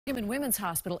Brigham Women's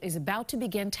Hospital is about to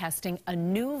begin testing a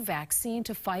new vaccine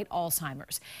to fight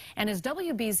Alzheimer's. And as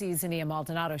WBZ's Zinnia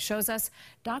Maldonado shows us,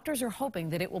 doctors are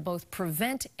hoping that it will both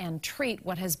prevent and treat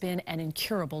what has been an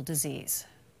incurable disease.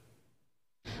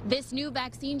 This new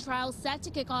vaccine trial set to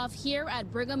kick off here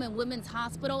at Brigham and Women's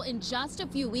Hospital in just a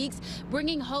few weeks,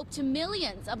 bringing hope to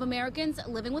millions of Americans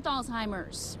living with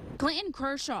Alzheimer's. Clinton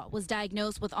Kershaw was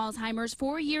diagnosed with Alzheimer's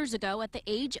 4 years ago at the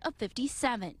age of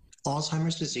 57.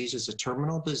 Alzheimer's disease is a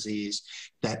terminal disease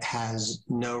that has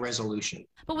no resolution.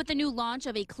 But with the new launch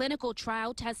of a clinical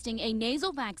trial testing a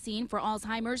nasal vaccine for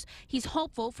Alzheimer's, he's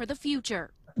hopeful for the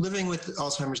future. Living with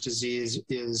Alzheimer's disease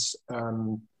is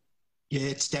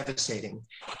it's devastating.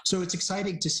 So it's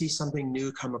exciting to see something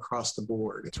new come across the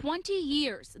board. 20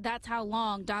 years, that's how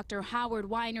long Dr. Howard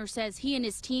Weiner says he and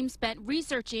his team spent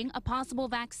researching a possible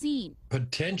vaccine.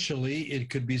 Potentially, it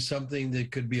could be something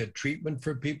that could be a treatment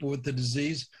for people with the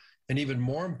disease. And even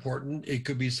more important, it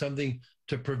could be something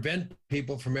to prevent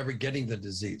people from ever getting the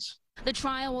disease. The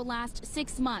trial will last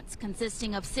 6 months,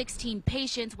 consisting of 16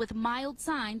 patients with mild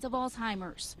signs of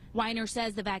Alzheimer's. Weiner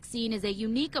says the vaccine is a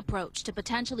unique approach to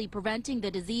potentially preventing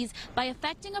the disease by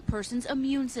affecting a person's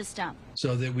immune system.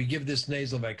 So that we give this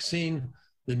nasal vaccine,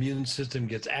 the immune system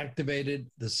gets activated,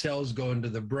 the cells go into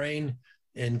the brain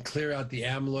and clear out the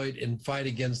amyloid and fight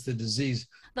against the disease.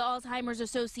 The Alzheimer's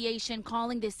Association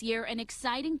calling this year an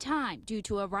exciting time due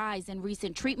to a rise in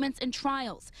recent treatments and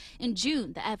trials. In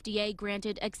June, the FDA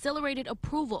granted accelerated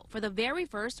approval for the very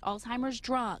first Alzheimer's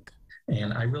drug.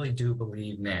 And I really do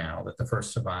believe now that the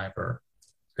first survivor,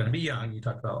 is going to be young, you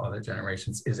talked about other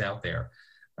generations, is out there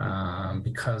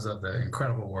because of the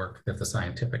incredible work that the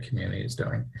scientific community is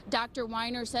doing. Dr.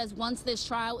 Weiner says once this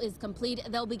trial is complete,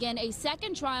 they'll begin a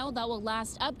second trial that will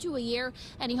last up to a year,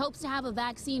 and he hopes to have a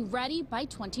vaccine ready by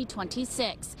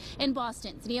 2026. In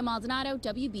Boston, Zinnia Maldonado,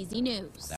 WBZ News.